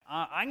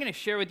I'm going to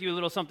share with you a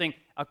little something,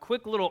 a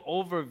quick little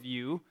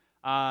overview.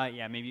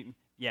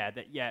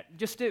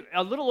 Just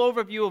a little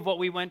overview of what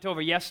we went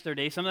over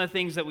yesterday, some of the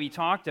things that we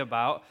talked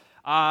about.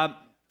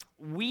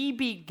 We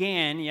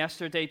began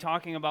yesterday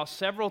talking about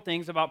several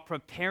things about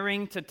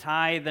preparing to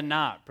tie the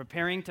knot.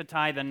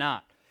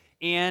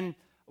 And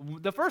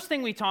the first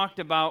thing we talked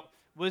about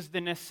was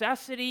the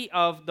necessity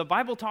of, the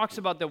Bible talks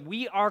about that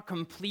we are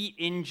complete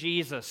in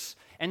Jesus.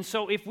 And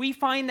so if we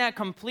find that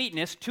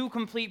completeness, two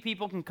complete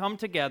people can come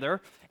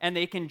together and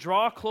they can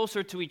draw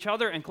closer to each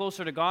other and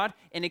closer to God,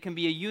 and it can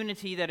be a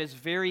unity that is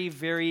very,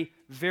 very,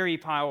 very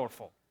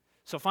powerful.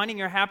 So finding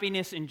your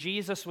happiness in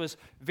Jesus was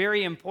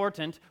very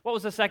important. What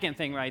was the second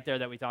thing right there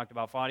that we talked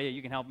about, Fadia?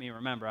 You can help me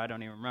remember. I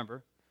don't even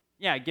remember.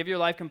 Yeah, give your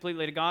life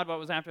completely to God. What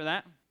was after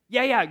that?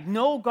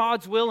 Know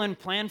God's will and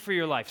plan for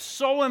your life.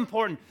 So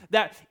important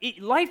that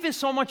life is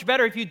so much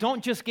better if you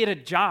don't just get a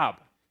job,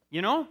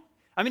 you know?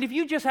 I mean, if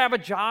you just have a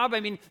job,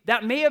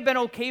 that may have been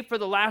okay for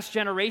the last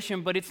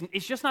generation, but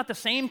it's just not the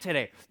same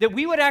today. That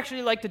we would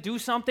actually like to do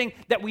something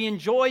that we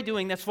enjoy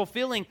doing, that's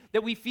fulfilling,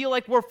 that we feel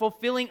like we're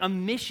fulfilling a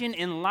mission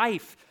in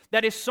life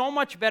that is so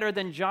much better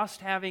than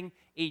just having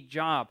a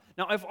job.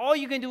 Now, if all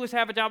you can do is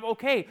have a job,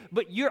 okay,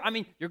 but you're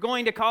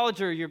going to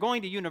college or you're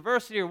going to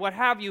university or what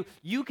have you,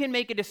 you can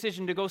make a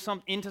decision to go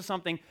into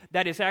something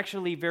that is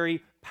actually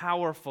very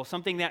powerful,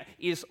 something that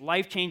is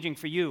life-changing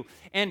for you.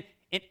 And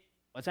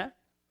what's that?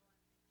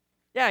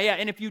 Yeah,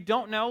 and if you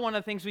don't know, one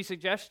of the things we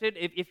suggested,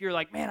 if you're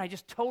like, man, I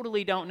just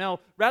totally don't know,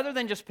 rather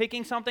than just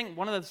picking something,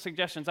 one of the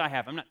suggestions I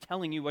have, I'm not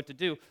telling you what to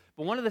do,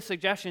 but one of the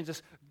suggestions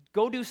is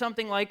go do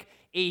something like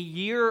a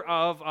year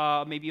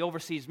of maybe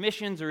overseas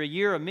missions or a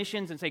year of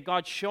missions and say,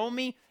 God, show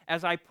me,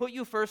 as I put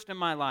you first in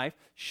my life,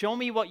 show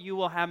me what you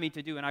will have me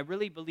to do. And I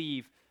really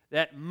believe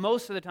that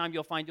most of the time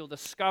you'll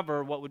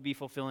discover what would be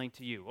fulfilling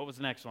to you. What was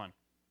the next one?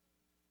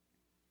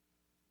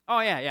 Oh,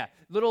 yeah.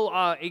 Little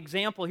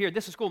example here.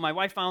 This is cool. My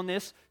wife found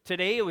this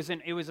today. It was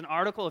an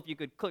article. If you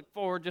could click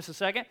forward just a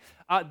second.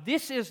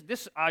 This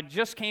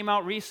just came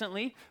out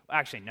recently.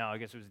 Actually, no, I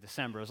guess it was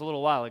December. It was a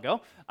little while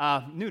ago.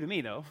 New to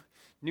me, though.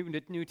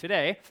 New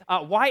today.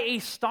 Why a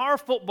star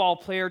football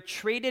player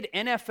traded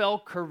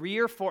NFL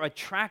career for a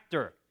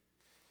tractor.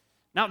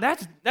 Now,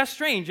 that's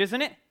strange,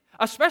 isn't it?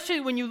 Especially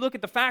when you look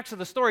at the facts of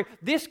the story.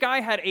 This guy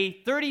had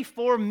a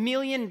 $34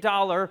 million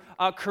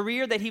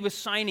career that he was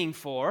signing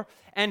for.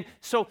 And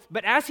so,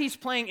 but as he's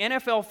playing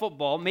NFL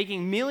football,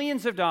 making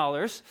millions of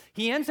dollars,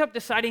 he ends up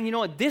deciding, you know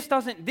what, this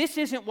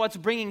isn't what's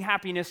bringing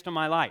happiness to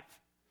my life.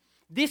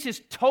 This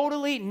is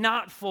totally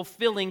not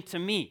fulfilling to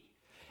me.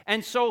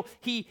 And so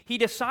he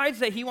decides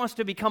that he wants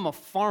to become a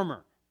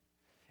farmer.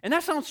 And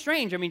that sounds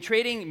strange.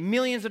 Trading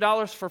millions of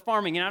dollars for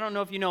farming. And I don't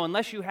know if you know,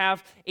 unless you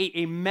have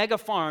a mega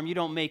farm, you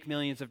don't make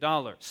millions of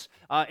dollars.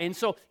 And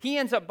so he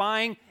ends up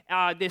buying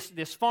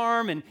this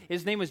farm, and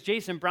his name was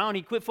Jason Brown.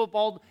 He quit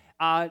football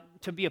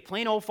to be a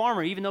plain old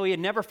farmer, even though he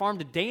had never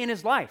farmed a day in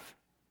his life.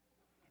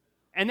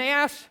 And they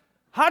asked,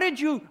 how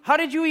did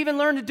you even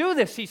learn to do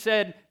this? He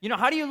said,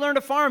 how do you learn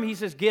to farm? He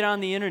says, get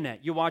on the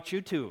internet. You watch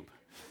YouTube.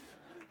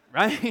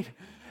 Right?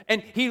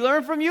 And he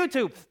learned from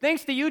YouTube.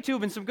 Thanks to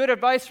YouTube and some good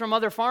advice from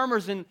other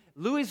farmers in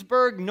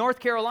Louisburg,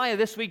 North Carolina,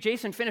 this week,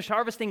 Jason finished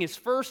harvesting his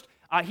first,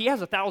 he has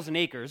 1,000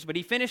 acres, but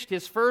he finished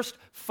his first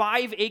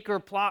 5-acre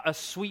plot of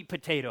sweet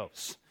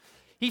potatoes.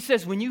 He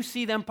says, when you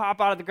see them pop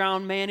out of the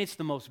ground, man, it's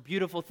the most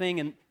beautiful thing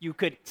and you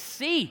could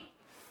see.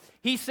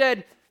 He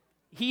said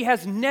he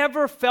has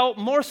never felt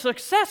more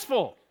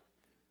successful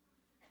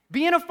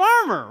being a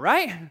farmer,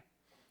 right?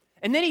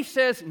 And then he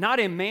says, not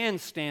in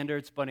man's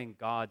standards, but in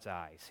God's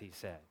eyes, he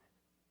said.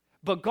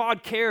 But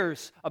God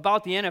cares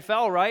about the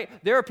NFL, right?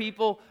 There are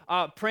people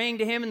praying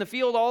to him in the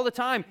field all the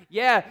time.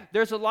 Yeah,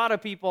 there's a lot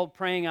of people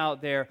praying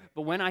out there.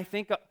 But when I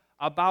think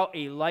about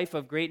a life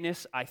of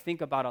greatness, I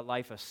think about a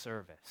life of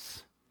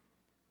service.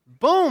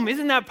 Boom!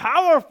 Isn't that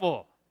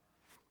powerful?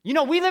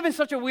 We live in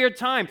such a weird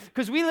time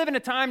because we live in a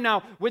time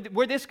now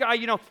where this guy,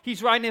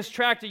 he's riding his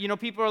tractor.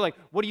 People are like,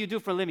 what do you do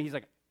for a living? He's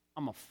like,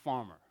 I'm a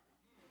farmer.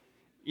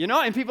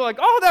 And people are like,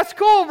 oh, that's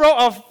cool, bro,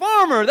 a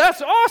farmer,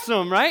 that's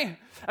awesome, right?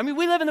 We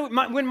live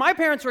when my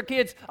parents were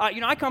kids,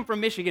 I come from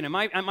Michigan, and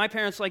my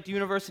parents liked the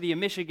University of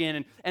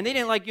Michigan, and they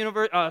didn't like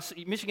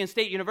Michigan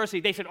State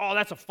University. They said, oh,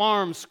 that's a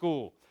farm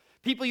school.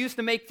 People used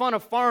to make fun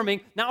of farming.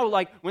 Now,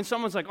 when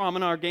someone's like, oh, I'm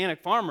an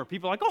organic farmer,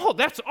 people are like, oh,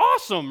 that's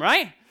awesome,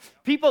 right?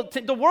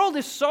 The world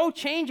is so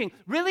changing.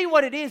 Really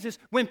what it is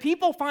when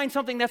people find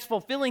something that's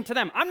fulfilling to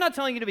them. I'm not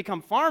telling you to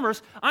become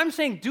farmers. I'm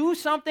saying do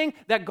something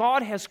that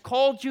God has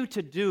called you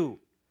to do.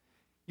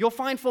 You'll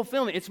find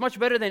fulfillment. It's much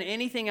better than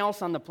anything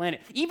else on the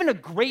planet. Even a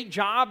great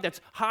job that's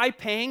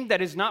high-paying,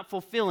 that is not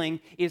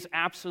fulfilling, is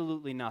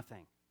absolutely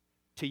nothing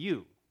to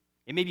you.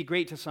 It may be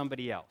great to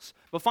somebody else.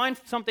 But find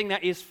something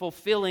that is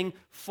fulfilling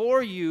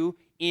for you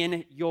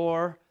in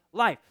your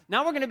life.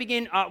 Now we're going to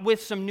begin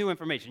with some new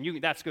information.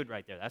 That's good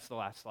right there. That's the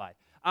last slide.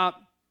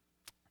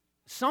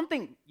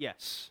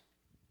 Yes.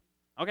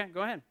 Okay,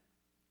 go ahead.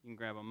 You can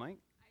grab a mic.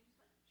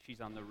 She's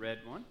on the red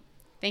one.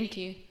 Thank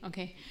you.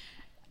 Okay.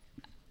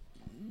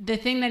 the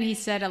thing that he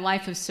said, a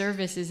life of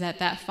service, is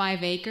that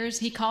 5 acres,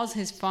 he calls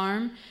his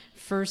farm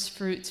First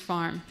Fruits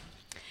Farm.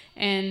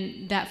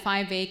 And that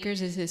 5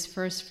 acres is his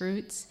first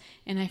fruits.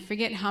 And I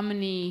forget how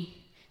many,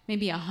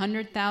 maybe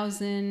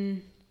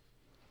 100,000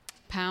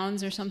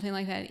 pounds or something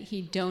like that,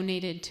 he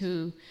donated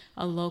to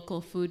a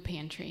local food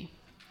pantry.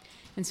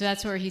 And so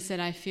that's where he said,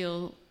 I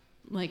feel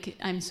like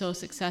I'm so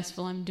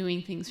successful, I'm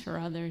doing things for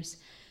others.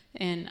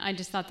 And I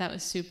just thought that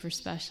was super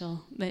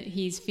special, that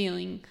he's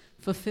feeling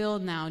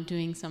fulfilled now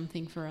doing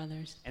something for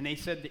others. And they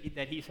said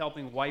that he's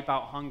helping wipe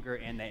out hunger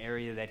in the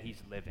area that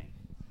he's living.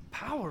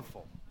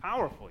 Powerful,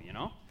 you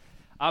know?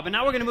 But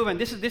now we're going to move on.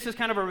 This is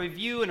kind of a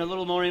review and a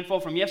little more info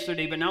from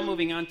yesterday, but now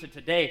moving on to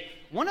today.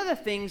 One of the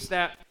things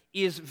that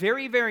is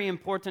very, very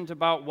important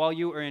about while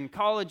you are in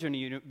college or in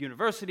a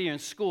university or in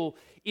school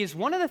is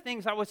one of the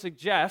things I would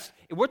suggest,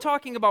 we're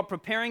talking about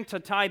preparing to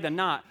tie the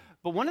knot,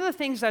 but one of the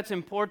things that's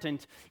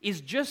important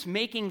is just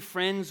making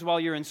friends while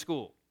you're in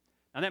school.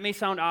 Now, that may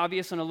sound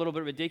obvious and a little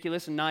bit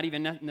ridiculous and not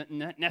even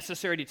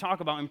necessary to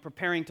talk about in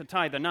preparing to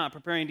tie the knot,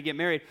 preparing to get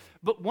married.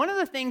 But one of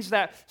the things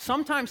that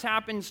sometimes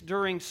happens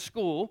during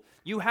school,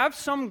 you have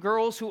some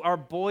girls who are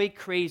boy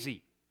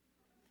crazy,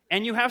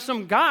 and you have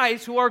some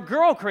guys who are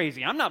girl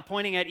crazy. I'm not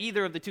pointing at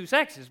either of the two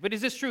sexes, but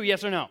is this true,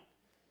 yes or no?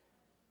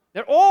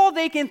 That all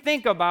they can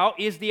think about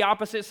is the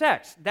opposite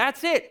sex.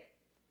 That's it.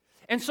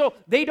 And so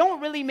they don't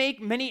really make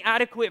many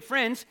adequate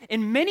friends,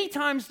 and many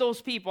times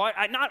those people,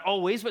 not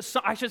always, but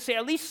I should say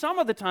at least some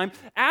of the time,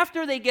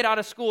 after they get out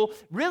of school,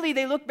 really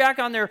they look back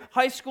on their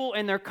high school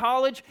and their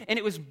college, and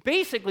it was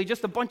basically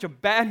just a bunch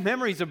of bad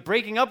memories of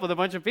breaking up with a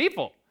bunch of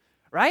people,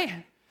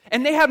 right?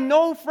 And they have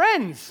no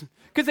friends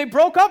because they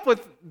broke up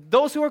with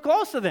those who are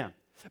close to them.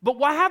 But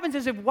what happens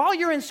is if while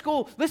you're in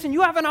school, listen,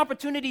 you have an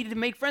opportunity to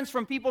make friends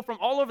from people from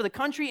all over the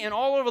country and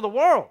all over the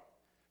world.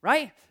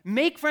 Right?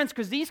 Make friends,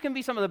 because these can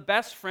be some of the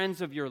best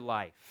friends of your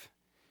life.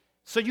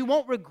 So you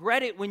won't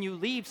regret it when you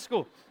leave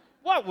school.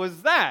 What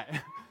was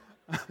that?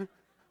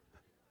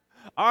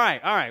 All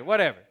right,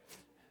 whatever.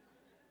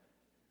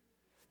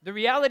 The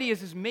reality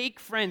is make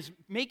friends.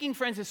 Making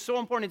friends is so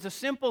important. It's a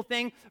simple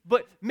thing,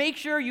 but make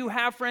sure you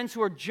have friends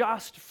who are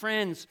just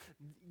friends.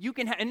 You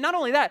can and not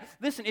only that,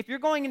 listen, if you're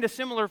going into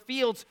similar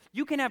fields,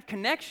 you can have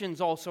connections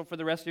also for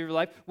the rest of your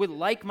life with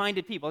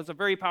like-minded people. It's a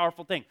very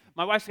powerful thing.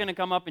 My wife's going to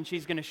come up and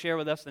she's going to share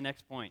with us the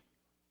next point.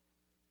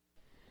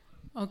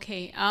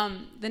 Okay,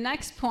 the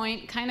next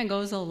point kind of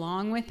goes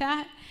along with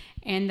that,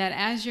 and that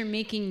as you're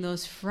making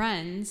those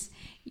friends,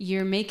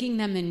 you're making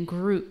them in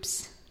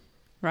groups,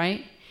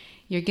 right?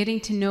 You're getting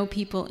to know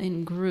people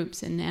in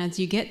groups, and as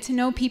you get to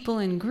know people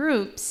in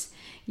groups,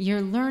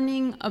 you're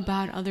learning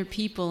about other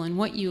people and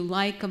what you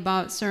like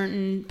about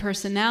certain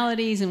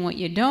personalities and what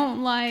you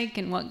don't like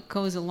and what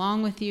goes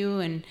along with you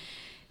and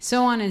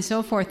so on and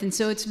so forth. And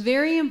so it's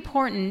very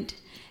important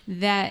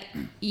that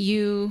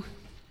you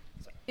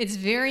make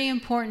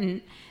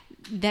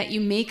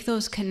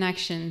those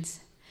connections,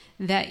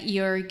 that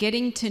you're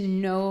getting to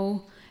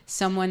know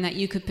someone that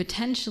you could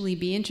potentially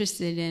be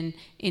interested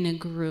in a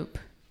group.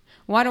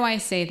 Why do I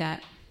say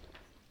that?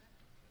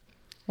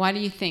 Why do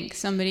you think?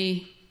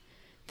 Somebody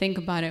think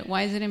about it.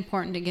 Why is it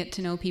important to get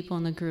to know people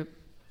in the group?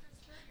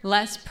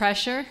 Less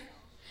pressure.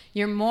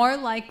 You're more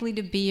likely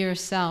to be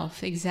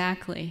yourself.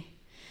 Exactly.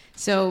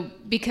 So,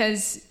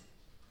 because,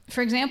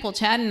 for example,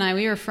 Chad and I,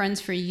 we were friends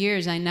for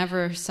years. I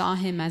never saw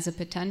him as a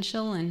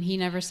potential, and he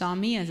never saw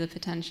me as a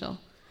potential.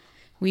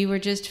 We were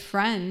just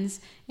friends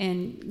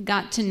and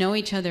got to know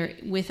each other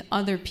with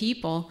other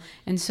people,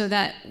 and so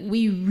that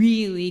we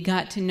really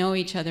got to know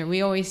each other.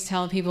 We always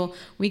tell people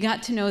we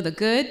got to know the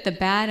good, the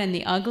bad, and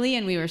the ugly,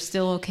 and we were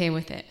still okay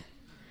with it,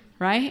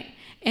 right?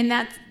 And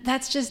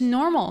that's just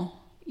normal.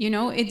 You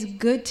know, it's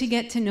good to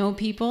get to know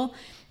people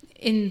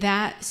in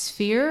that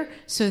sphere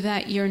so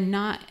that you're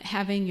not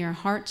having your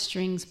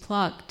heartstrings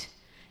plucked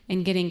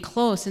and getting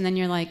close, and then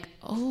you're like,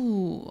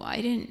 oh,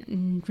 I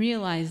didn't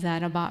realize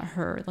that about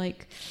her.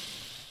 Like,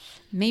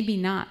 maybe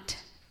not.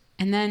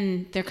 And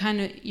then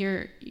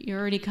you're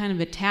already kind of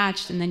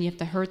attached, and then you have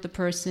to hurt the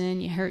person,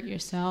 you hurt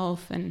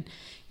yourself, and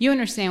you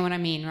understand what I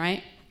mean,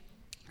 right?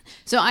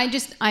 So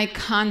I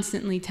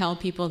constantly tell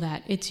people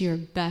that it's your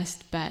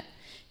best bet.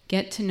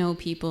 Get to know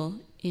people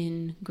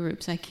in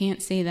groups. I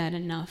can't say that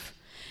enough.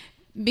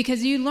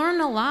 Because you learn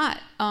a lot,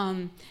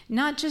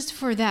 not just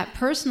for that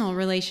personal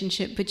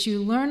relationship, but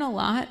you learn a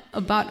lot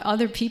about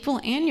other people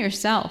and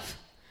yourself.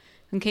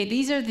 Okay,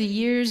 these are the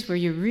years where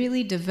you're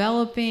really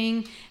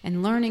developing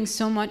and learning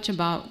so much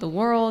about the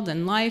world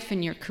and life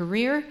and your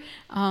career,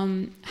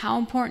 how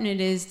important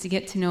it is to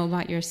get to know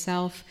about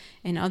yourself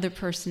and other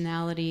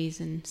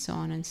personalities and so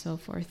on and so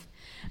forth.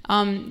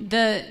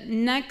 The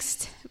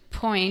next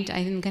point,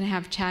 I'm going to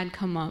have Chad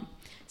come up.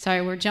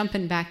 Sorry, we're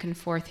jumping back and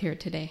forth here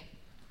today.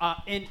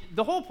 And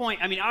the whole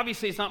point, I mean,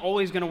 obviously it's not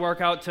always going to work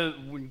out to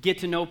get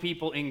to know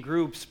people in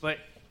groups, but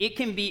it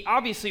can be,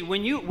 obviously,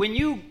 when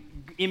you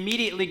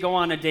immediately go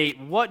on a date,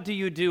 what do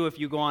you do if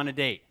you go on a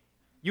date?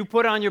 You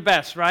put on your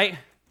best, right?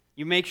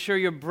 You make sure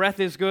your breath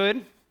is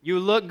good, you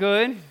look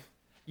good,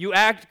 you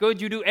act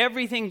good, you do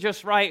everything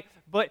just right,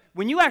 But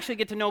when you actually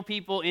get to know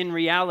people in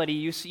reality,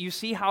 you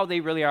see how they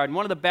really are. And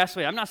one of the best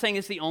ways, I'm not saying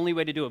it's the only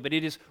way to do it, but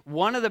it is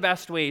one of the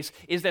best ways,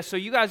 is that so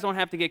you guys don't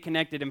have to get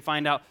connected and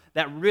find out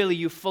that really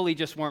you fully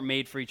just weren't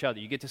made for each other.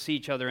 You get to see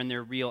each other in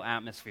their real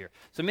atmosphere.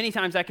 So many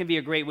times that can be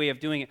a great way of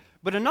doing it.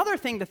 But another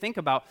thing to think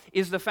about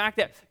is the fact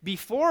that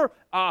before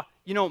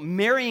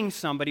marrying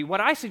somebody, what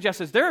I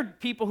suggest is there are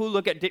people who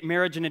look at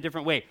marriage in a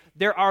different way.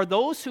 There are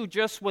those who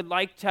just would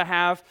like to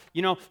have,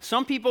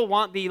 some people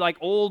want the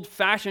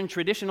old-fashioned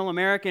traditional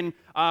American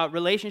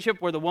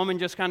relationship where the woman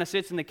just kind of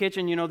sits in the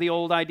kitchen, the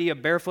old idea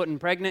of barefoot and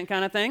pregnant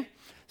kind of thing.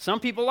 Some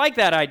people like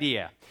that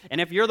idea. And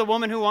if you're the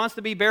woman who wants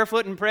to be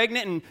barefoot and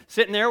pregnant and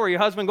sitting there where your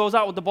husband goes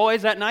out with the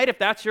boys at night, if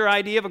that's your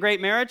idea of a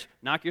great marriage,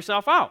 knock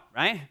yourself out,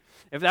 right?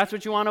 If that's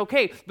what you want,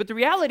 okay. But the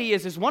reality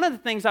is one of the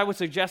things I would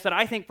suggest that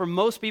I think for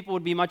most people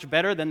would be much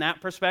better than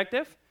that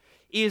perspective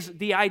is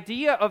the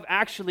idea of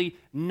actually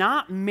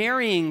not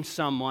marrying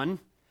someone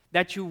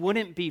that you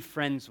wouldn't be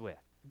friends with.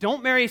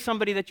 Don't marry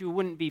somebody that you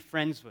wouldn't be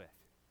friends with.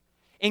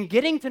 And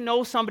getting to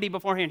know somebody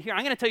beforehand. Here,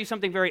 I'm going to tell you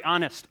something very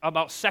honest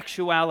about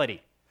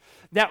sexuality.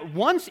 That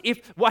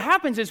what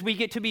happens is we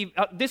get to be,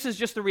 this is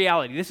just the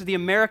reality. This is the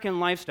American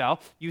lifestyle.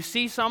 You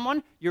see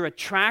someone, you're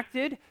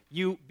attracted,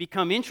 you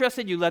become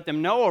interested, you let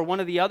them know, or one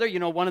or the other.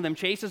 One of them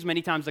chases,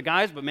 many times the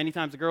guys, but many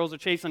times the girls are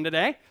chasing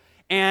today.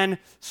 And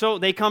so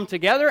they come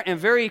together, and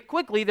very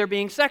quickly they're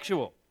being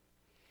sexual.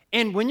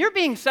 And when you're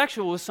being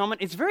sexual with someone,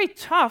 it's very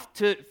tough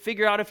to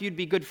figure out if you'd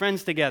be good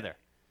friends together.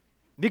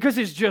 Because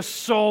it's just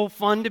so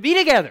fun to be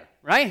together,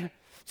 right?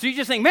 So you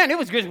just think, man, it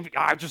was good.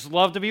 I just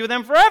love to be with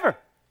them forever.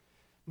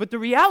 But the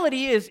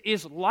reality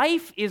is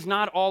life is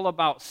not all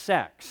about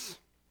sex.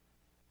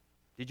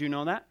 Did you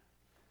know that?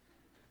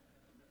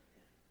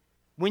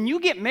 When you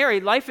get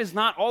married, life is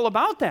not all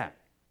about that.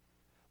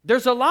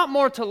 There's a lot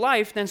more to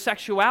life than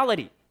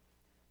sexuality.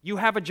 You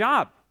have a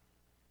job.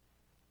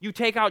 You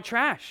take out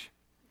trash.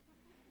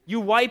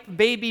 You wipe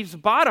babies'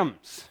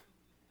 bottoms.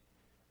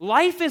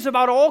 Life is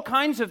about all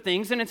kinds of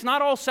things, and it's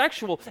not all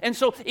sexual. And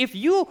so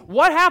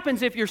what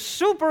happens if you're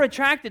super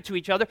attracted to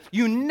each other?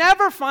 You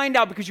never find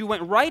out because you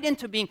went right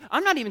into being,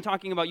 I'm not even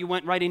talking about you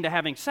went right into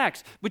having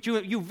sex, but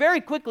you very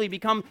quickly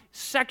become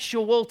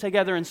sexual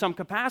together in some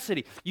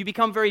capacity. You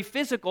become very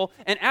physical,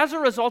 and as a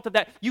result of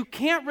that, you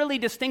can't really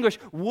distinguish,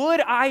 would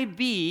I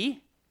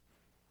be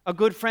a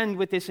good friend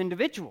with this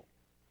individual?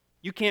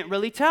 You can't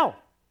really tell.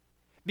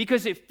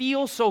 Because it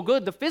feels so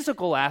good, the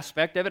physical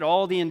aspect of it,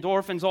 all the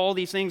endorphins, all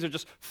these things are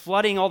just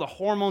flooding, all the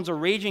hormones are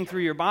raging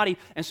through your body,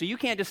 and so you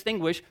can't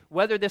distinguish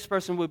whether this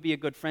person would be a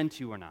good friend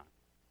to you or not.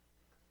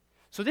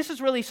 So this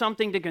is really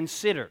something to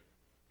consider.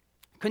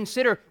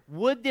 Consider,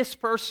 would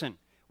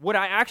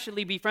I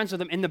actually be friends with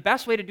them? And the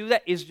best way to do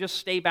that is just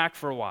stay back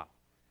for a while.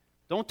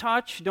 Don't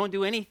touch, don't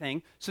do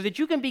anything, so that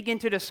you can begin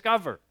to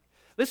discover.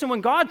 Listen,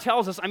 when God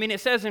tells us, it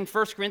says in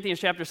 1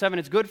 Corinthians chapter 7,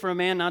 it's good for a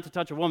man not to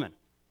touch a woman.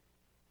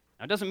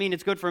 Now, it doesn't mean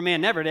it's good for a man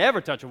never to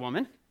ever touch a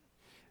woman,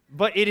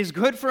 but it is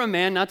good for a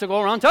man not to go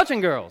around touching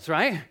girls,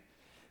 right?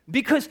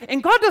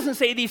 And God doesn't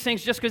say these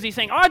things just because he's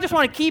saying, I just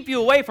want to keep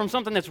you away from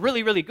something that's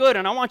really, really good,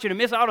 and I want you to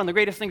miss out on the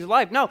greatest things of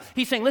life. No,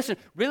 he's saying, listen,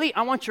 really,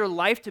 I want your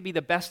life to be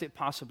the best it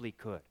possibly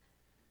could.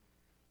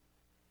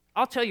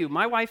 I'll tell you,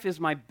 my wife is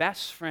my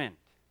best friend.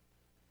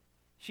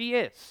 She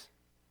is.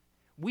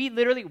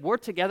 We're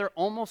together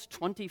almost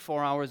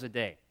 24 hours a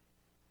day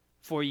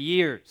for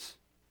years.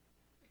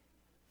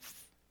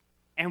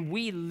 And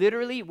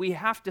we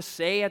have to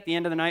say at the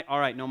end of the night, all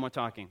right, no more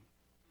talking.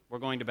 We're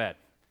going to bed.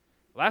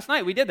 Last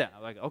night we did that.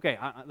 I'm like, okay,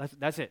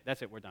 that's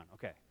it, we're done,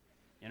 okay.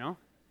 Then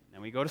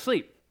we go to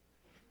sleep.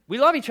 We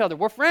love each other,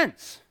 we're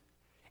friends.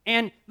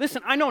 And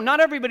listen, I know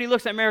not everybody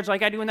looks at marriage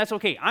like I do, and that's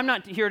okay. I'm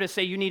not here to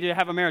say you need to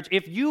have a marriage.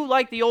 If you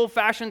like the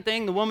old-fashioned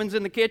thing, the woman's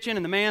in the kitchen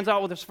and the man's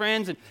out with his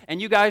friends,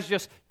 and you guys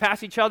just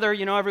pass each other,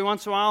 every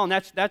once in a while, and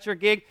that's your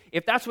gig,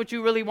 if that's what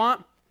you really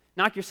want,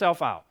 knock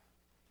yourself out.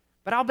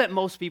 But I'll bet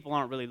most people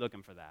aren't really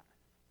looking for that.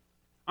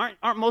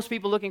 Aren't most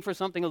people looking for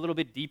something a little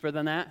bit deeper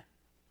than that?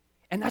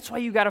 And that's why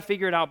you got to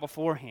figure it out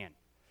beforehand.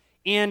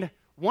 And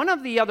one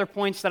of the other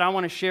points that I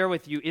want to share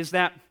with you is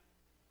that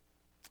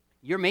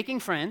you're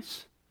making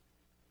friends,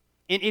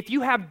 and if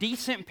you have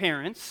decent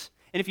parents,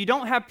 and if you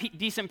don't have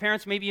decent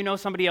parents, maybe you know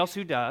somebody else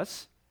who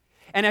does,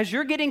 and as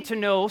you're getting to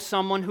know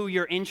someone who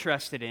you're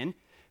interested in,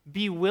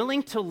 be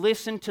willing to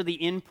listen to the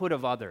input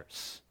of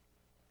others.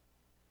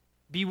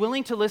 Be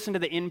willing to listen to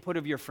the input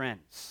of your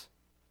friends.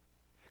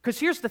 Because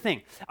here's the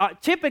thing.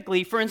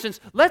 Typically, for instance,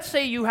 let's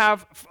say you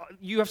have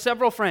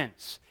several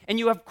friends, and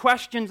you have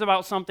questions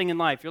about something in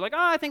life. You're like,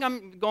 I think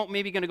I'm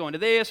maybe going to go into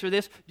this or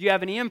this. Do you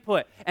have any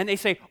input? And they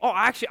say,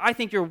 actually, I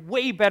think you're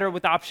way better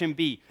with option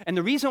B. And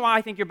the reason why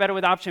I think you're better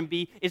with option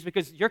B is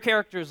because your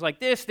character is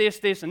like this,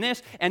 and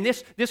this, and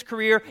this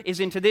career is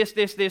into this,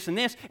 and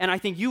this, and I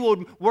think you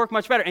would work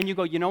much better. And you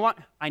go, you know what?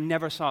 I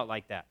never saw it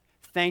like that.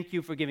 Thank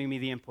you for giving me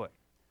the input.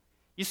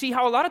 You see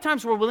how a lot of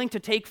times we're willing to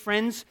take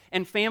friends'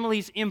 and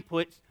families'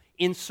 input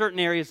in certain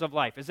areas of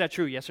life. Is that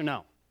true, yes or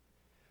no?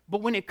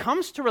 But when it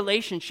comes to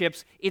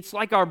relationships, it's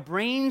like our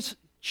brains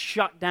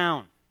shut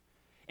down.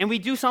 And we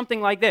do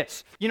something like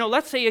this.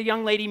 Let's say a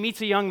young lady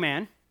meets a young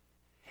man,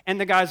 and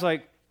the guy's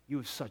like, you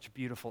have such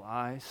beautiful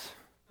eyes.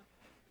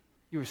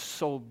 You're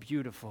so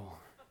beautiful.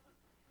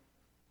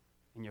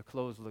 And your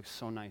clothes look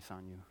so nice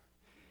on you.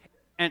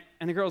 And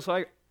the girl's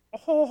like,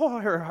 oh,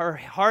 her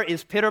heart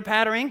is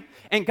pitter-pattering.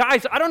 And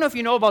guys, I don't know if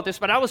you know about this,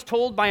 but I was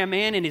told by a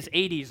man in his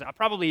 80s,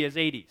 probably his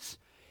 80s.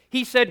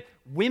 He said,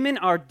 women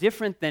are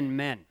different than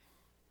men.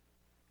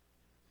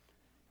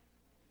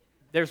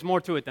 There's more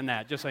to it than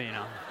that, just so you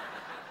know.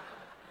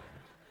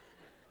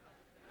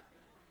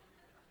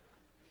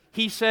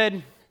 He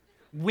said,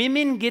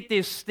 women get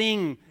this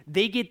thing,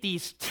 they get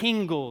these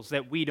tingles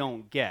that we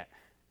don't get.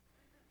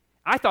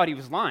 I thought he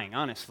was lying,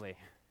 honestly.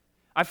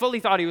 I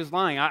fully thought he was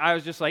lying. I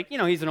was just like,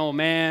 he's an old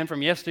man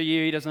from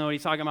yesteryear. He doesn't know what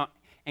he's talking about.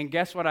 And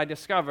guess what I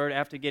discovered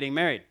after getting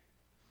married?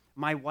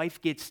 My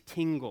wife gets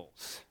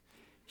tingles.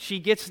 She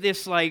gets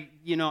this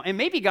and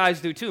maybe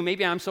guys do too.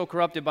 Maybe I'm so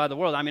corrupted by the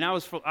world. I mean, I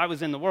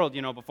was in the world,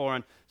 before,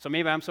 and so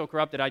maybe I'm so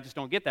corrupted I just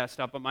don't get that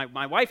stuff. But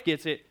my wife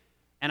gets it,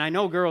 and I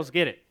know girls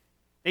get it.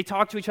 They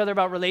talk to each other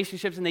about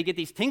relationships, and they get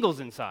these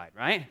tingles inside,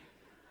 right?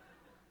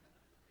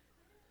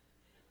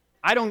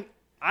 I don't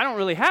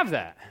really have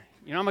that.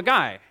 I'm a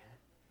guy.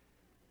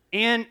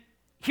 And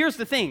here's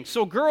the thing.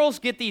 So girls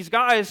get these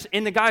guys,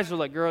 and the guys are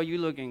like, girl, you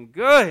looking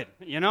good,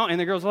 And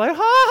the girls are like,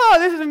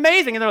 this is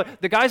amazing. And they're like,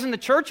 the guys in the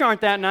church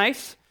aren't that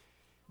nice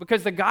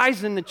because the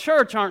guys in the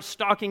church aren't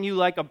stalking you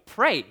like a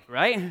prey,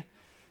 right?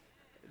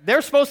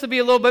 They're supposed to be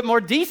a little bit more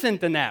decent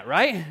than that,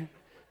 right?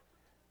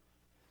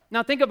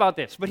 Now think about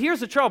this. But here's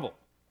the trouble.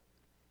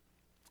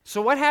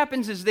 So what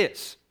happens is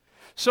this.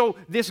 So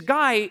this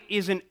guy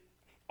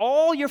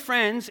all your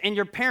friends and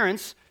your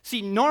parents,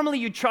 see, normally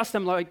you trust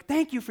them like,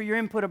 thank you for your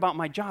input about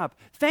my job.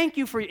 Thank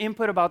you for your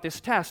input about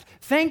this test.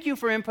 Thank you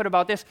for input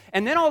about this.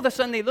 And then all of a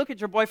sudden they look at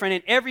your boyfriend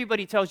and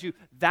everybody tells you,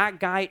 that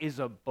guy is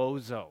a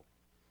bozo.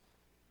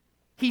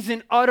 He's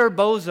an utter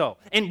bozo.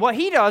 And what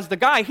he does, the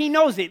guy, he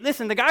knows it.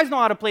 Listen, the guys know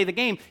how to play the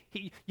game.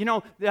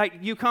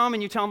 You come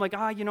and you tell him like,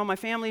 my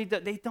family,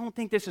 they don't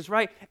think this is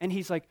right. And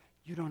he's like,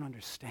 you don't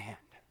understand.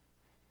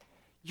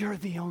 You're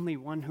the only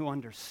one who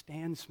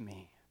understands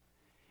me.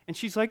 And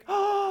she's like,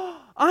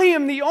 I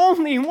am the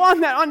only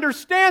one that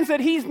understands that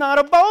he's not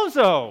a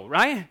bozo,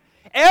 right?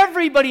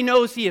 Everybody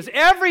knows he is.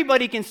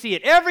 Everybody can see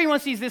it. Everyone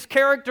sees this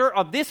character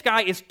of this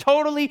guy is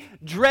totally,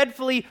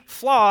 dreadfully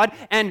flawed.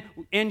 And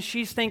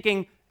she's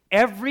thinking,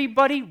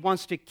 everybody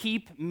wants to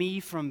keep me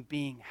from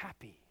being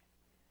happy.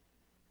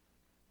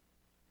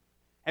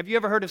 Have you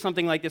ever heard of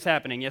something like this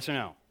happening? Yes or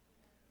no?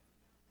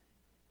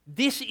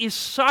 This is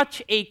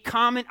such a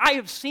common, I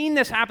have seen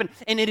this happen,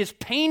 and it is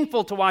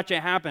painful to watch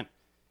it happen.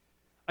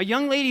 A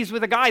young lady's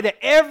with a guy that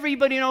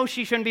everybody knows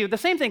she shouldn't be with. The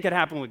same thing could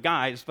happen with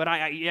guys, but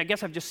I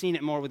guess I've just seen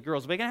it more with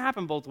girls. But it can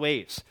happen both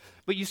ways.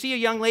 But you see a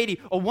young lady,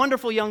 a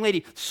wonderful young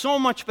lady, so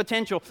much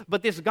potential,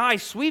 but this guy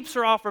sweeps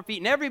her off her feet,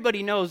 and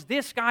everybody knows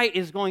this guy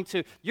you're going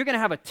to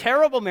have a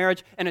terrible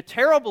marriage and a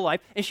terrible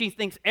life, and she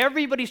thinks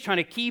everybody's trying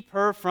to keep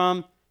her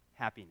from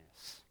happiness.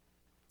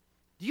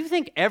 Do you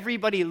think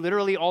everybody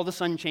literally all of a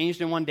sudden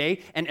changed in one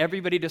day, and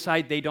everybody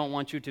decided they don't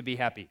want you to be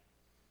happy?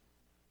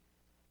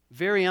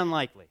 Very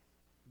unlikely.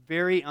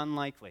 Very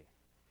unlikely.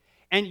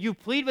 And you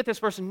plead with this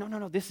person,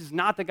 no, this is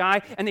not the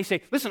guy. And they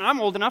say, listen,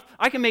 I'm old enough.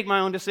 I can make my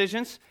own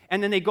decisions.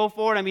 And then they go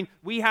forward. I mean,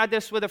 we had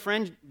this with a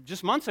friend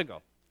just months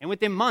ago. And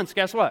within months,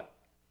 guess what?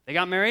 They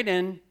got married,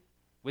 and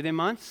within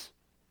months,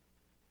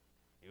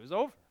 it was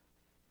over.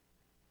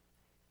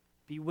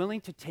 Be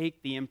willing to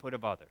take the input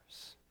of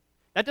others.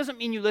 That doesn't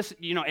mean you listen,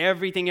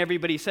 everything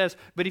everybody says.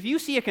 But if you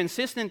see a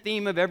consistent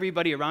theme of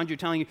everybody around you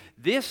telling you,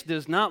 this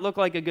does not look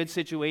like a good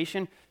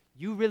situation,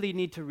 you really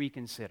need to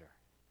reconsider.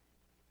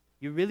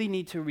 You really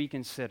need to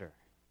reconsider.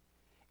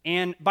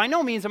 And by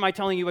no means am I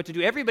telling you what to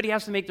do. Everybody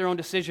has to make their own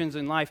decisions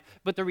in life.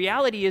 But the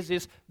reality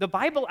is the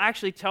Bible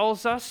actually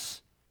tells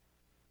us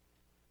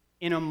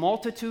in a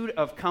multitude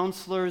of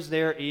counselors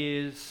there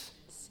is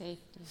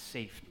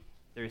safety.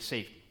 There is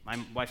safety. My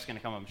wife's going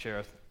to come up and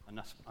share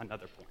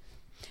another point.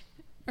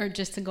 Or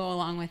just to go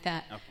along with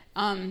that.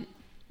 Okay.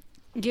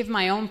 Give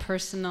my own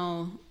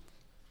personal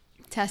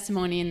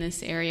testimony in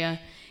this area.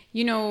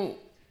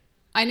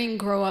 I didn't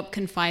grow up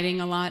confiding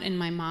a lot in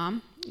my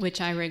mom, which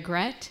I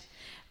regret,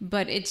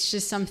 but it's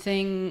just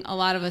something a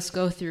lot of us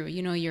go through.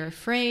 You're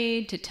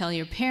afraid to tell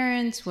your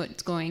parents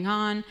what's going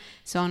on,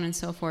 so on and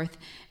so forth.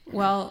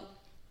 Well,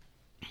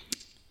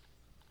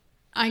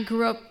 I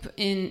grew up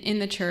in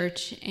the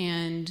church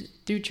and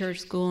through church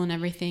school and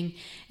everything,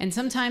 and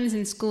sometimes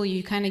in school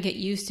you kind of get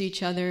used to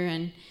each other,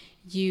 and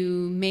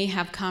you may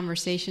have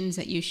conversations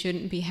that you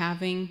shouldn't be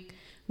having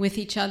with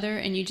each other,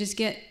 and you just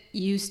get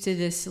used to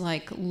this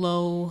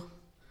low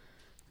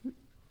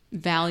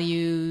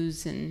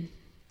values and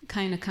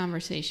kind of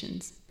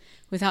conversations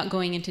without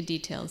going into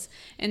details.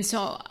 And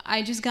so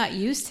I just got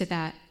used to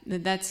that.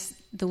 That's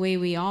the way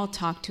we all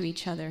talk to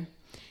each other.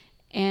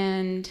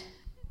 And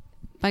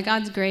by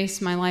God's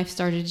grace, my life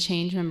started to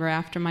change. Remember,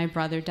 after my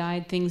brother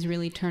died, things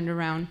really turned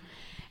around.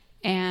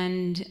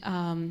 And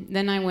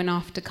then I went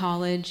off to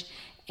college,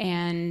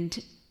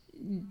 and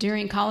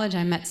during college,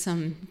 I met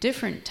some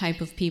different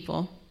type of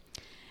people.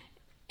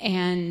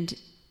 And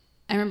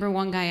I remember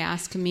one guy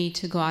asked me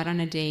to go out on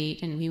a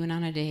date, and we went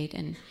on a date,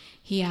 and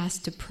he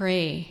asked to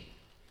pray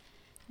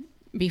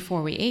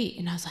before we ate.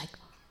 And I was like,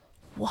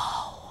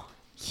 whoa,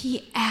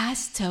 he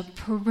asked to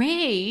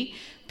pray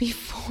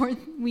before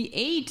we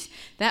ate.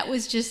 That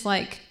was just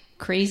like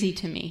crazy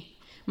to me.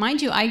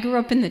 Mind you, I grew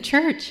up in the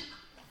church.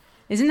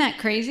 Isn't that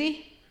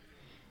crazy?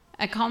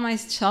 I call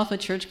myself a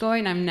churchgoer,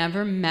 and I've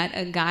never met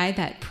a guy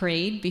that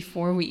prayed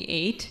before we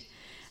ate.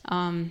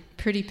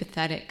 Pretty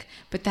pathetic.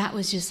 But that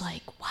was just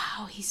like,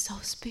 wow, he's so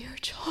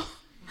spiritual.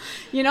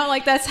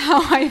 Like that's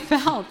how I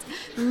felt.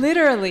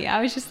 Literally,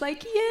 I was just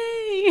like,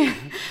 yay,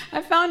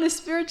 I found a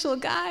spiritual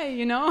guy,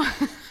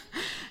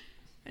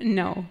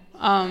 No.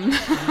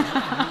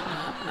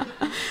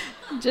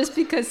 Just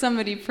because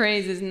somebody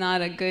prays is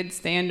not a good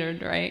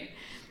standard, right?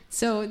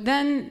 So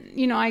then,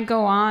 I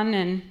go on,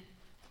 and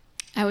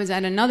I was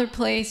at another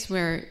place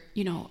where,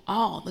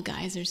 all the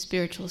guys are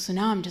spiritual. So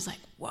now I'm just like,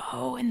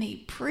 whoa, and they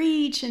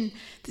preach, and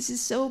this is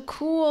so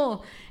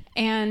cool.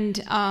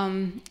 And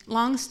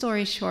long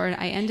story short,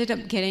 I ended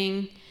up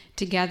getting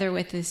together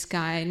with this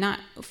guy, not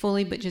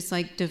fully, but just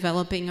like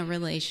developing a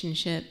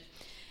relationship.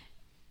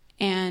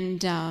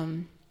 And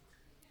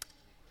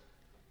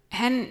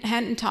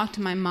hadn't talked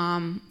to my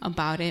mom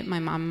about it, my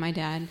mom and my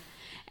dad.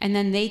 And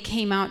then they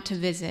came out to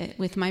visit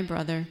with my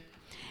brother.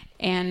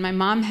 And my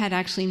mom had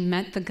actually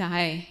met the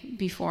guy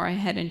before I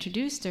had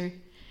introduced her.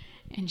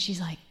 And she's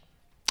like,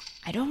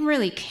 I don't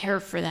really care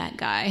for that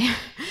guy.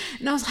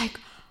 And I was like,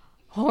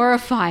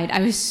 horrified. I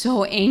was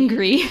so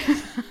angry.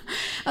 I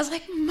was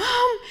like,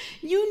 Mom,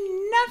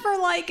 you never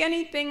like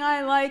anything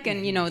I like.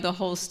 And, the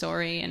whole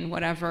story and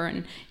whatever.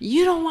 And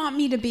you don't want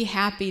me to be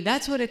happy.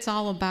 That's what it's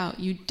all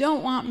about. You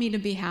don't want me to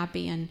be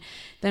happy. And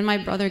then my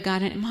brother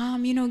got in,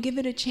 Mom, give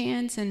it a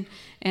chance. And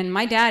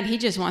my dad, he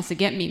just wants to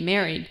get me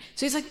married.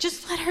 So he's like,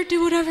 just let her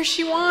do whatever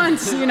she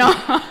wants, and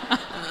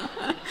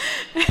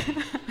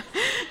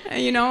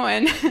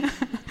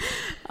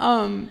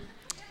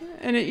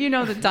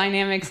the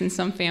dynamics in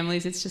some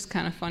families, it's just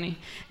kind of funny.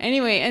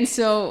 Anyway, and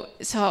so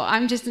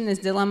I'm just in this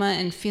dilemma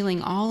and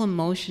feeling all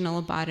emotional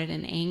about it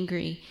and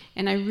angry.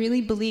 And I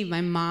really believe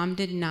my mom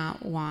did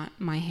not want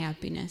my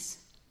happiness,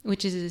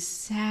 which is a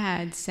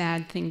sad,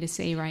 sad thing to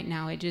say right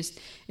now. It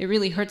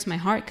really hurts my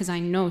heart because I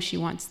know she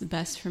wants the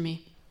best for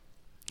me.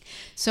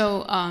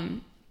 So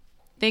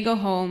they go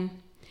home,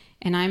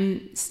 and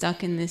I'm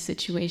stuck in this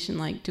situation,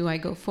 like, do I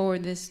go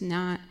forward, this,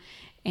 not?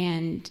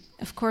 And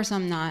of course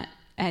I'm not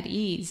at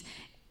ease.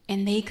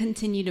 And they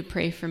continue to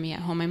pray for me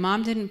at home. My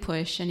mom didn't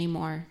push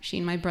anymore. She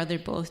and my brother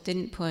both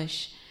didn't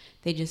push.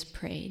 They just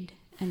prayed,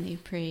 and they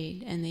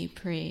prayed, and they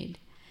prayed.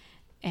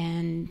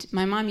 And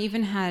my mom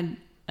even had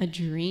a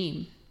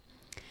dream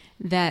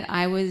that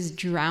I was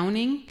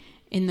drowning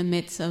in the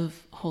midst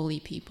of holy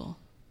people.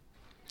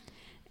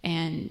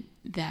 And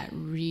that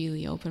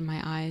really opened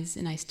my eyes,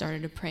 and I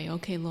started to pray,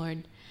 okay,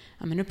 Lord,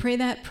 I'm going to pray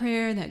that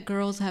prayer that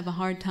girls have a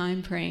hard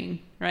time praying,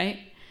 right?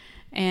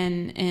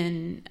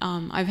 And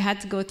I've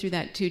had to go through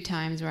that 2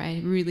 times where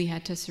I really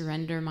had to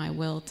surrender my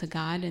will to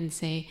God and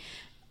say,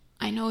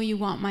 I know you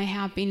want my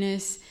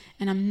happiness,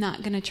 and I'm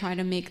not going to try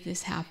to make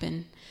this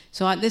happen.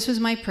 So this was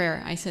my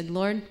prayer. I said,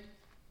 Lord,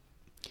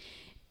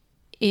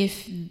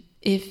 if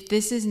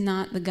this is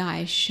not the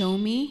guy, show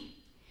me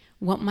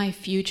what my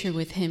future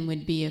with him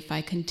would be if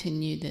I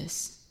continue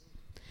this.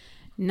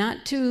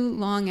 Not too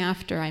long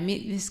after, I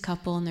meet this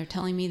couple, and they're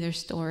telling me their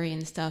story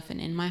and stuff, and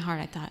in my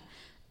heart I thought,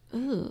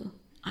 ooh,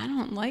 I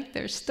don't like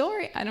their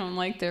story. I don't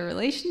like their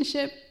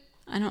relationship.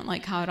 I don't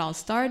like how it all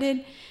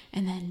started.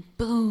 And then,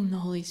 boom, the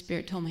Holy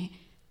Spirit told me,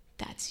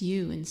 that's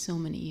you in so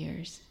many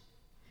years.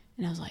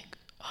 And I was like,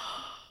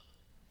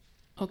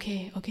 oh,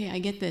 okay, I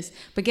get this.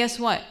 But guess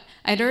what?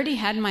 I'd already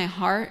had my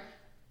heart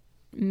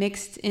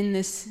mixed in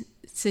this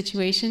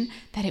situation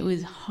that it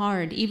was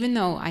hard, even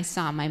though I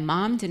saw my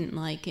mom didn't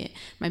like it,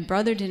 my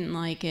brother didn't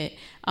like it,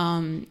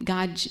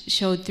 God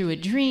showed through a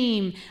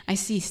dream. I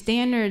see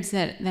standards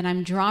that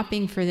I'm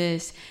dropping for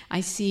this.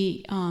 I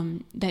see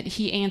that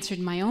he answered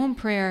my own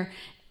prayer,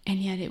 and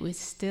yet it was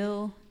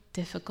still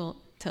difficult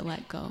to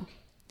let go.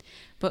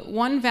 But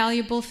one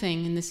valuable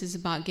thing, and this is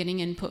about getting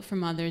input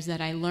from others,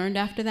 that I learned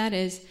after that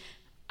is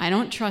I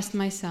don't trust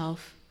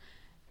myself.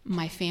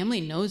 My family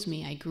knows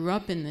me. I grew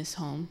up in this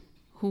home.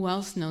 Who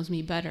else knows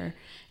me better?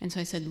 And so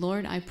I said,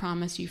 Lord, I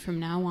promise you from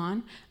now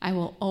on, I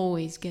will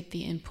always get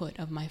the input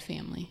of my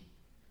family.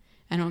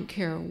 I don't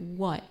care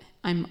what.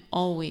 I'm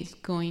always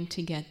going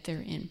to get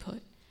their input.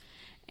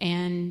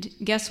 And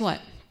guess what?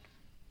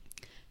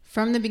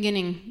 From the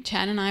beginning,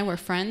 Chad and I were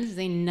friends.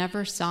 They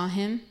never saw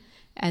him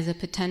as a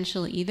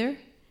potential either,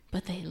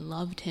 but they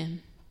loved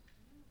him.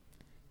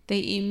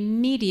 They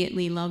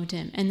immediately loved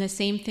him. And the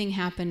same thing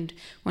happened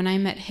when I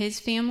met his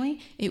family.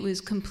 It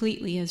was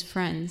completely as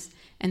friends.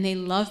 And they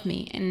love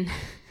me. And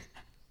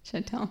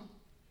should I tell?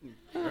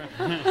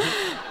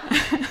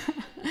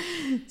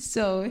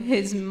 So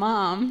his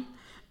mom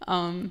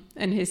and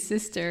his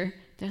sister,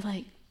 they're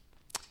like,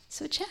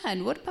 so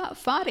Chad, what about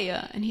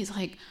Fadia? And he's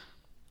like,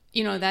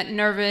 that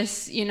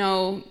nervous,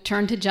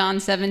 turn to John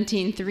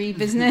 17:3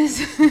 business.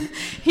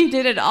 He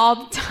did it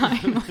all the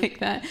time like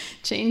that.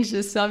 Change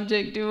the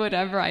subject, do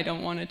whatever. I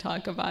don't want to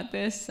talk about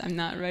this. I'm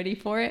not ready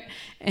for it.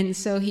 And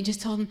so he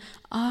just told him,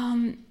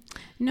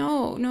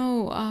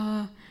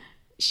 no,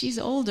 she's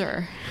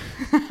older.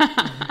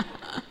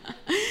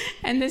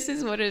 And this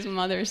is what his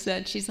mother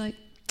said. She's like,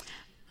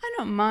 I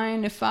don't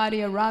mind if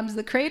Fadia robs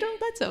the cradle.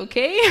 That's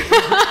okay.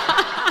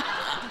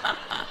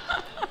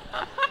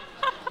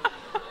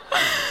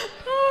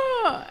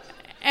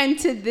 And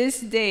to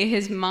this day,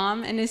 his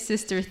mom and his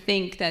sister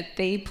think that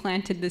they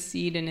planted the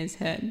seed in his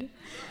head.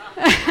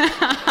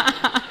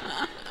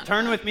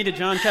 Turn with me to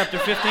John chapter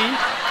 15.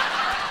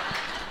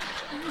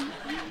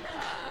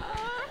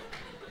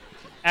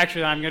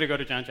 Actually, I'm going to go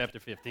to John chapter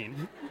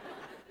 15.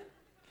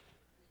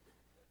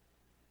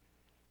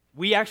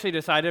 We actually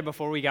decided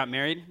before we got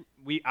married,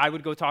 I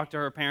would go talk to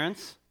her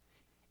parents,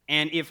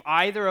 and if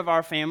either of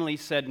our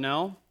families said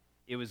no,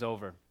 it was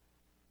over.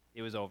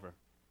 It was over.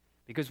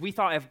 Because we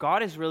thought, if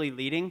God is really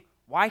leading,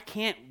 why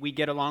can't we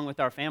get along with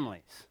our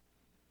families?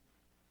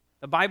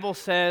 The Bible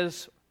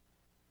says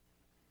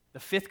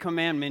the fifth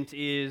commandment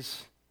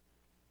is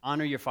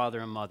honor your father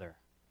and mother,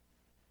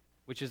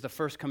 which is the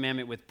first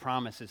commandment with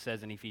promise, it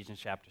says in Ephesians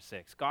chapter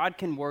 6. God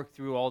can work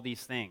through all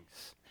these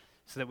things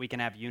so that we can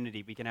have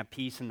unity, we can have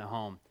peace in the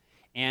home.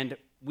 And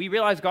we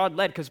realize God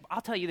led, because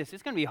I'll tell you this,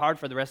 it's going to be hard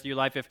for the rest of your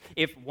life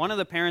if one of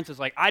the parents is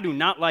like, I do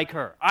not like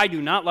her.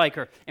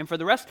 And for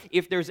the rest,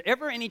 if there's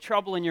ever any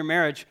trouble in your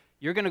marriage,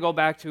 you're going to go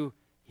back to,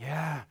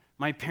 yeah,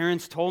 my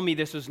parents told me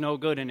this was no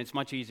good, and it's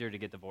much easier to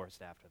get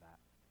divorced after that.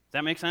 Does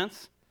that make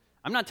sense?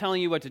 I'm not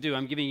telling you what to do.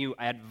 I'm giving you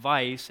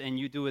advice, and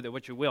you do with it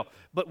what you will.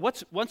 But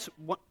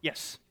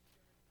yes.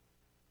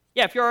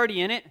 Yeah, if you're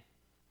already in it,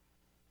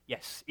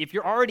 yes. If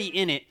you're already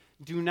in it,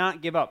 do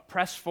not give up.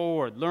 Press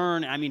forward.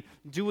 Learn.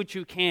 Do what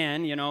you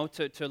can,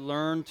 to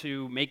learn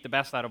to make the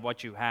best out of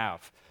what you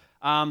have.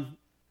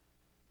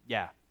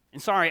 Yeah. And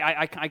sorry,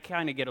 I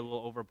kind of get a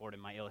little overboard in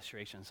my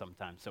illustration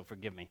sometimes, so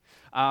forgive me.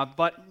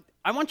 But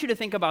I want you to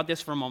think about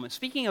this for a moment.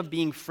 Speaking of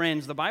being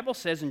friends, the Bible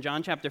says in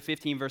John chapter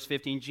 15, verse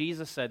 15,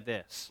 Jesus said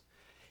this.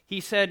 He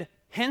said,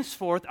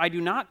 henceforth I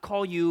do not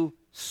call you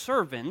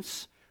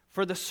servants,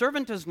 for the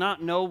servant does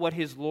not know what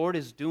his Lord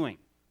is doing,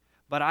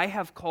 but I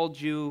have called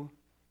you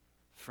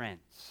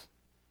friends.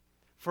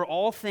 For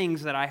all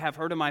things that I have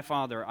heard of my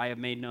Father, I have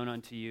made known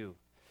unto you.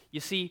 You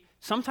see,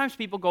 sometimes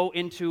people go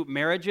into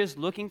marriages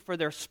looking for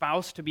their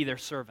spouse to be their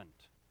servant.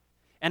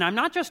 And I'm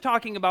not just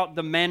talking about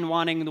the men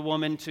wanting the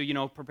woman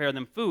to, prepare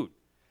them food.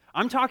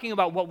 I'm talking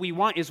about what we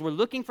want is we're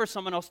looking for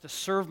someone else to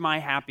serve my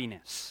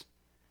happiness,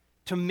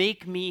 to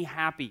make me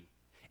happy.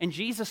 And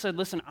Jesus said,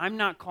 listen, I'm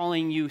not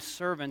calling you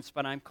servants,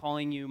 but I'm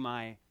calling you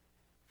my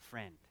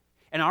friend.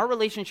 And our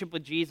relationship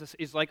with Jesus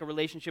is like a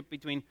relationship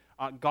between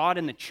God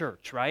and the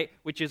church, right?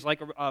 Which is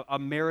like a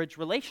marriage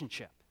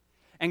relationship.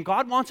 And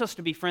God wants us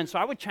to be friends. So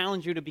I would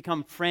challenge you to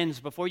become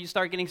friends before you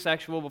start getting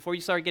sexual, before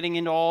you start getting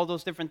into all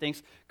those different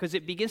things, because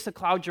it begins to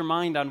cloud your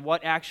mind on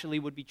what actually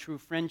would be true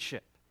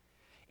friendship.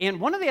 And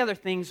one of the other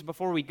things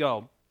before we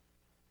go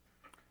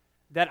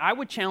that I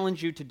would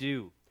challenge you to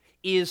do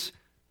is,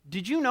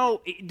 did you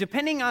know,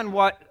 depending on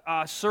what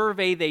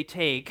survey they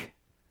take,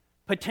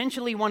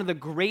 potentially one of the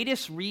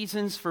greatest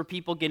reasons for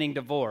people getting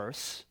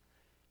divorced,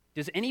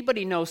 does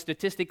anybody know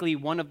statistically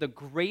one of the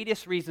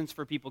greatest reasons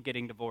for people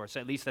getting divorced,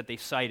 at least that they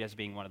cite as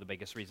being one of the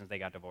biggest reasons they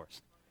got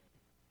divorced?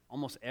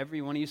 Almost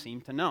every one of you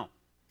seem to know.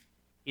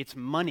 It's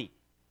money.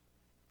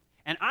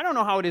 And I don't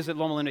know how it is at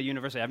Loma Linda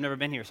University. I've never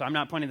been here, so I'm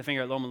not pointing the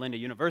finger at Loma Linda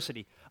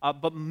University.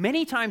 But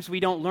many times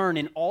we don't learn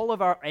in all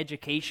of our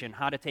education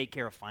how to take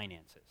care of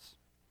finances.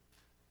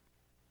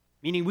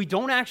 Meaning we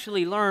don't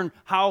actually learn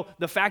how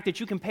the fact that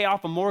you can pay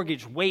off a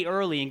mortgage way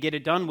early and get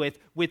it done with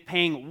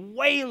paying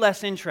way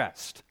less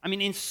interest.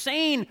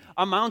 Insane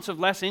amounts of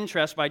less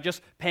interest by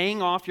just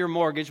paying off your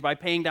mortgage, by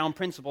paying down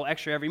principal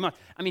extra every month.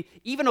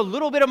 Even a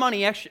little bit of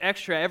money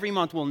extra every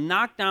month will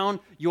knock down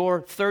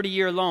your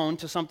 30-year loan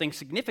to something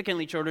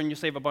significantly shorter, and you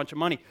save a bunch of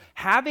money.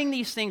 Having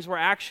these things were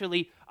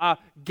actually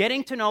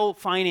getting to know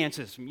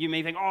finances. You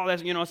may think, oh,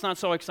 that's, it's not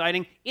so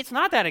exciting. It's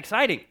not that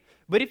exciting.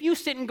 But if you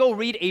sit and go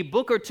read a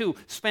book or two,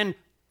 spend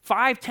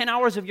 5-10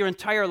 hours of your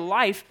entire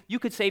life, you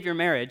could save your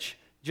marriage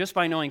just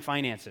by knowing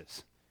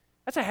finances.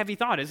 That's a heavy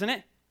thought, isn't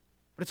it?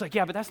 But it's like,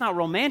 yeah, but that's not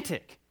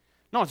romantic.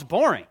 No, it's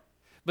boring.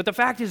 But the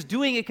fact is,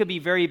 doing it could be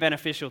very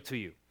beneficial to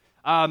you.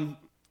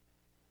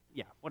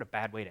 Yeah, what a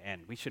bad way to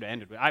end. We should have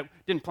ended with, I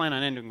didn't plan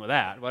on ending with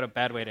that. What a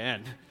bad way to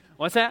end.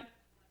 What's that?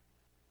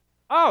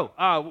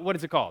 What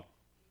is it called?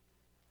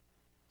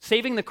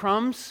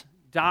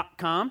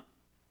 SavingTheCrumbs.com.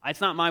 It's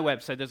not my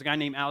website. There's a guy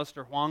named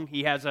Alistair Huang.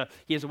 He has a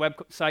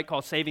website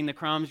called Saving the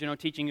Crumbs,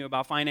 teaching you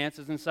about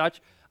finances and such.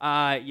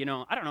 I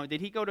don't know. Did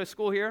he go to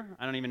school here?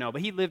 I don't even know.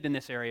 But he lived in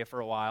this area for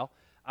a while.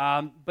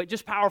 But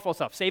just powerful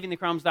stuff.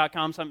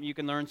 SavingTheCrumbs.com, something you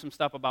can learn some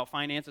stuff about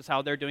finances,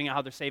 how they're doing it,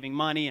 how they're saving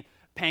money, and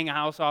paying a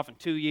house off in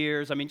 2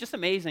 years. Just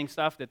amazing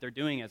stuff that they're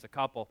doing as a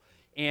couple.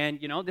 And,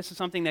 this is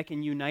something that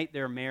can unite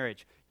their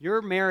marriage.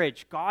 Your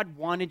marriage, God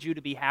wanted you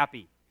to be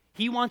happy.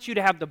 He wants you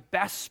to have the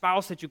best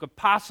spouse that you could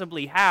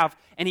possibly have,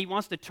 and he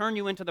wants to turn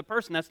you into the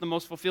person that's the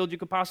most fulfilled you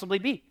could possibly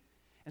be.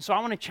 And so I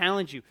want to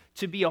challenge you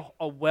to be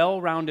a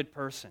well-rounded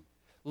person.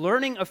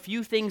 Learning a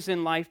few things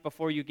in life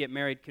before you get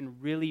married can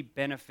really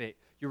benefit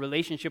your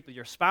relationship with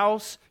your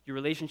spouse, your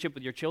relationship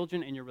with your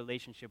children, and your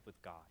relationship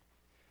with God.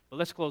 But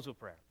let's close with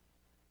prayer.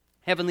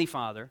 Heavenly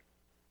Father,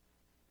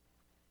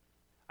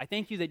 I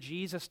thank you that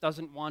Jesus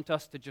doesn't want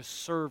us to just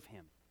serve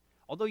him.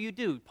 Although you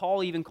do.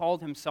 Paul even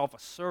called himself a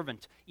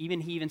servant. He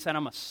even said,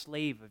 I'm a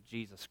slave of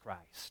Jesus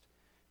Christ.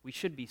 We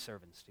should be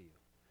servants to you.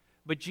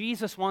 But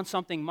Jesus wants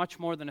something much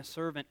more than a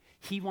servant.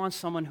 He wants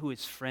someone who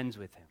is friends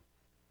with him.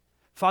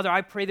 Father,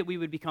 I pray that we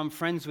would become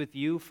friends with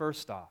you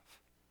first off.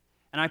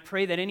 And I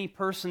pray that any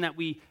person that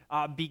we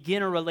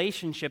begin a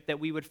relationship, that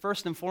we would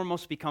first and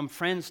foremost become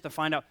friends to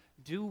find out,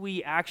 do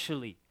we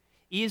actually?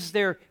 Is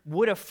this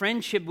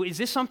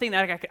something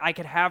that I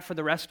could have for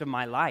the rest of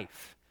my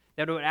life?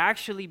 That I would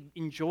actually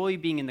enjoy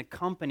being in the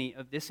company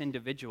of this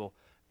individual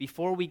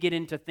before we get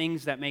into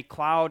things that may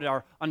cloud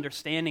our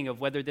understanding of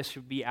whether this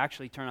should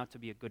actually turn out to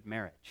be a good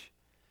marriage.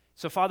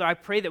 So, Father, I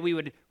pray that we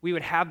would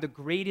have the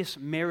greatest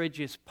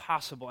marriages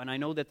possible, and I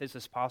know that this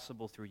is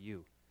possible through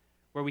you,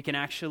 where we can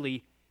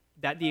actually,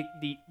 that the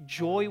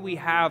joy we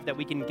have that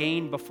we can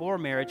gain before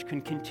marriage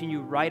can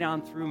continue right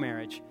on through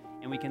marriage,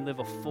 and we can live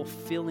a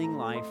fulfilling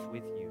life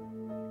with you.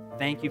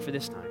 Thank you for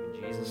this time.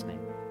 In Jesus'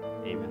 name,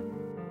 amen.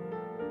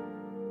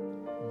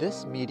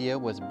 This media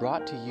was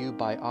brought to you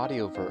by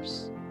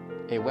Audioverse,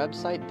 a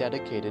website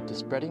dedicated to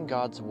spreading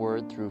God's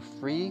Word through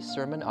free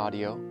sermon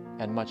audio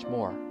and much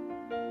more.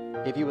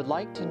 If you would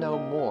like to know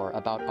more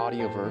about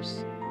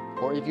Audioverse,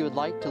 or if you would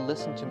like to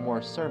listen to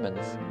more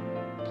sermons,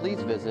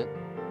 please visit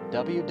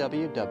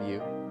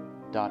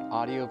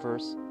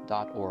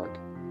www.audioverse.org.